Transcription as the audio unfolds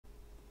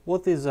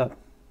What is up?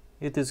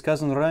 It is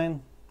Cousin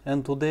Ryan,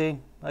 and today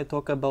I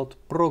talk about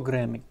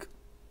programming.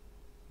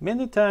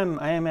 Many times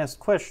I am asked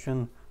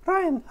question,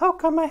 Ryan, how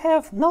come I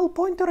have null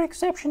pointer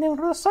exception in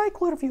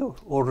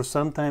RecyclerView? Or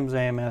sometimes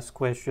I am asked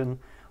question,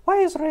 why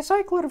is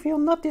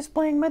RecyclerView not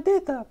displaying my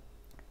data?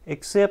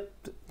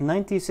 Except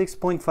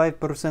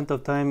 96.5%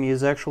 of time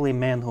is actually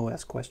man who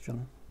asks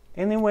question.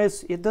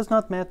 Anyways, it does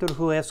not matter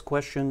who asks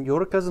question,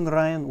 your Cousin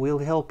Ryan will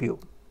help you.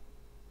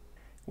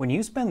 When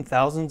you spend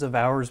thousands of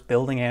hours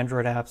building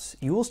Android apps,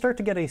 you will start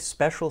to get a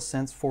special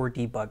sense for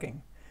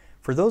debugging.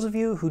 For those of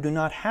you who do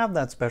not have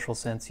that special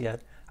sense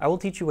yet, I will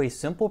teach you a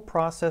simple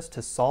process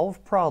to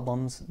solve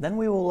problems, then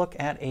we will look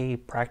at a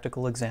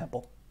practical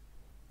example.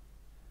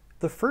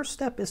 The first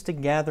step is to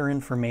gather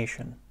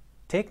information.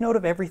 Take note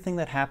of everything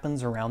that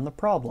happens around the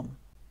problem.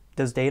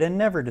 Does data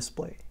never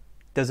display?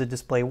 Does it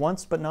display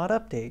once but not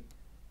update?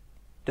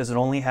 Does it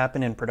only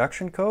happen in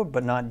production code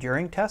but not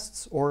during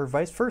tests, or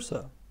vice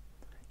versa?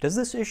 Does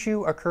this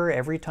issue occur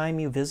every time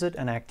you visit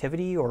an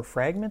activity or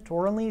fragment,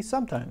 or only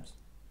sometimes?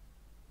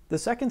 The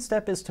second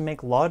step is to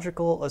make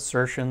logical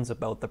assertions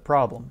about the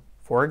problem.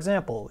 For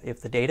example, if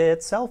the data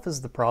itself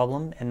is the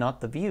problem and not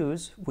the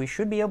views, we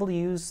should be able to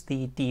use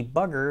the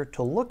debugger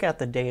to look at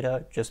the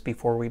data just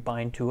before we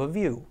bind to a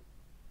view.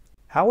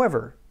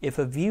 However, if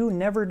a view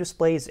never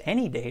displays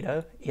any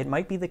data, it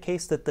might be the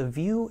case that the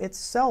view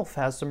itself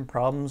has some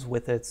problems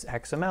with its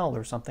XML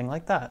or something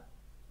like that.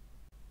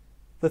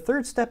 The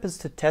third step is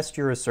to test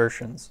your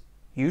assertions.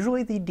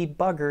 Usually the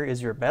debugger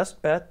is your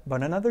best bet,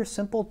 but another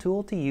simple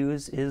tool to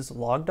use is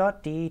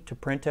log.d to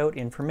print out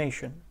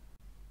information.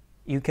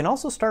 You can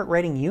also start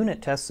writing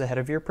unit tests ahead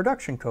of your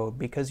production code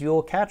because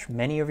you'll catch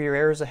many of your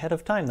errors ahead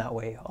of time that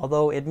way,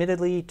 although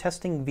admittedly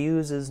testing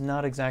views is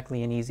not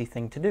exactly an easy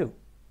thing to do.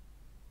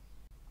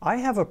 I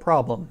have a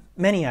problem,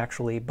 many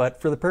actually,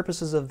 but for the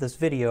purposes of this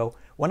video,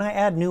 when I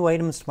add new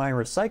items to my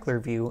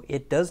recycler view,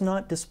 it does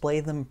not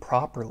display them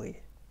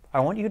properly. I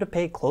want you to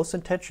pay close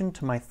attention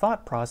to my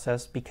thought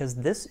process because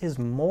this is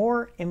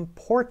more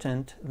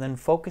important than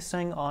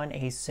focusing on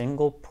a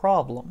single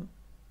problem.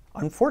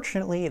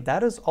 Unfortunately,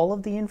 that is all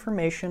of the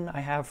information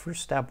I have for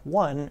step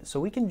 1, so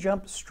we can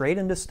jump straight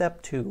into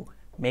step 2,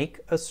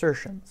 make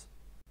assertions.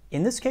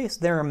 In this case,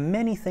 there are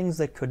many things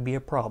that could be a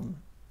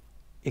problem.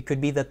 It could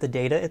be that the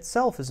data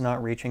itself is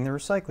not reaching the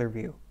recycler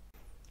view.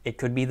 It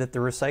could be that the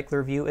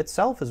recycler view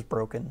itself is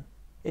broken.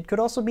 It could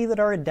also be that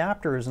our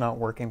adapter is not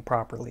working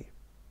properly.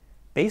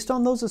 Based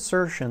on those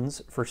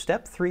assertions, for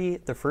step 3,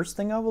 the first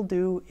thing I will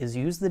do is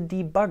use the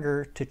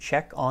debugger to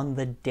check on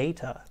the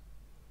data.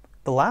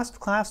 The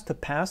last class to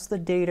pass the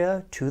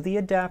data to the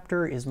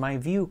adapter is my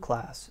view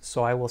class,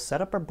 so I will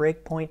set up a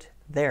breakpoint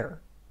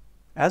there.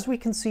 As we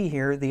can see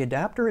here, the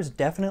adapter is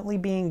definitely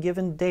being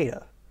given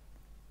data.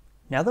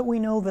 Now that we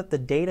know that the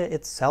data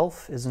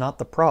itself is not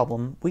the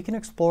problem, we can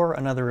explore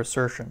another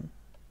assertion.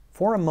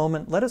 For a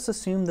moment, let us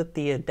assume that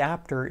the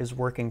adapter is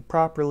working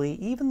properly,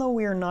 even though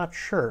we are not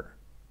sure.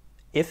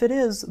 If it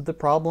is, the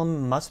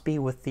problem must be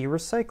with the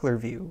recycler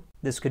view.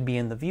 This could be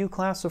in the view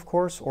class, of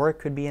course, or it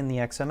could be in the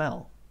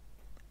XML.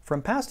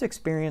 From past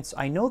experience,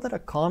 I know that a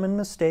common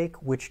mistake,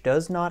 which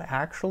does not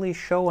actually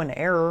show an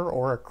error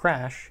or a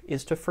crash,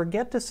 is to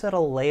forget to set a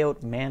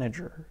layout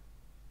manager.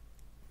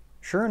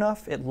 Sure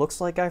enough, it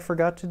looks like I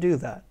forgot to do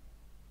that.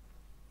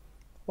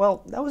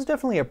 Well, that was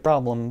definitely a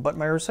problem, but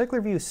my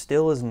recycler view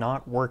still is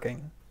not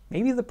working.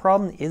 Maybe the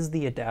problem is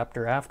the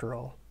adapter after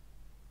all.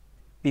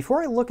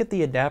 Before I look at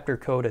the adapter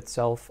code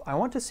itself, I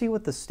want to see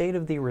what the state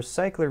of the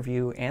recycler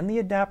view and the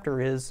adapter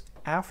is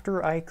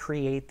after I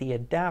create the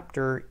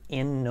adapter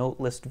in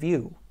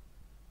NoteListView.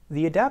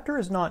 The adapter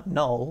is not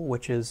null,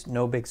 which is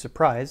no big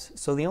surprise,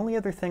 so the only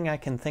other thing I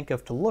can think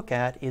of to look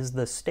at is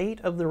the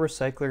state of the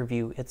recycler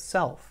view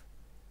itself.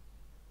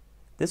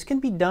 This can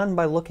be done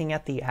by looking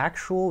at the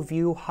actual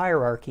view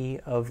hierarchy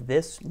of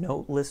this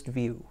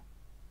NoteListView.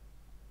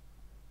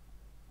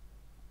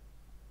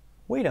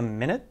 Wait a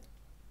minute.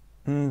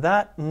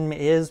 That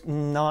is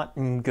not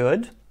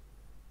good.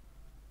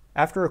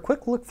 After a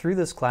quick look through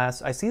this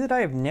class, I see that I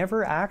have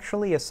never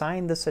actually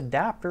assigned this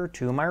adapter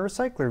to my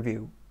recycler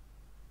view.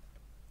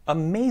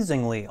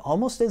 Amazingly,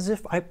 almost as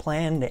if I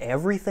planned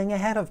everything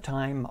ahead of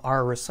time,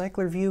 our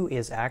recycler view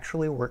is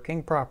actually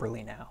working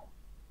properly now.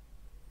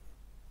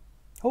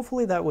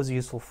 Hopefully that was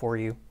useful for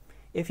you.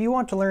 If you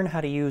want to learn how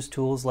to use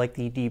tools like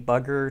the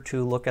debugger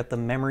to look at the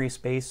memory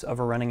space of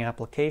a running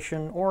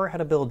application, or how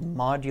to build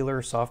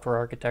modular software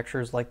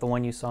architectures like the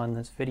one you saw in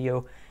this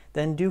video,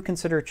 then do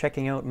consider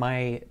checking out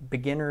my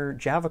beginner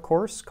Java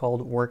course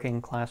called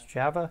Working Class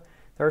Java.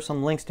 There are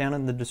some links down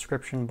in the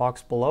description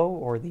box below,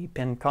 or the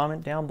pinned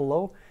comment down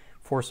below,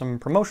 for some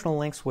promotional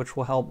links which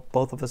will help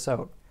both of us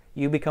out.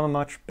 You become a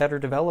much better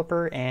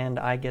developer, and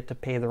I get to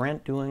pay the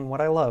rent doing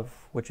what I love,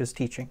 which is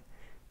teaching.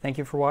 Thank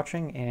you for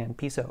watching, and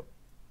peace out.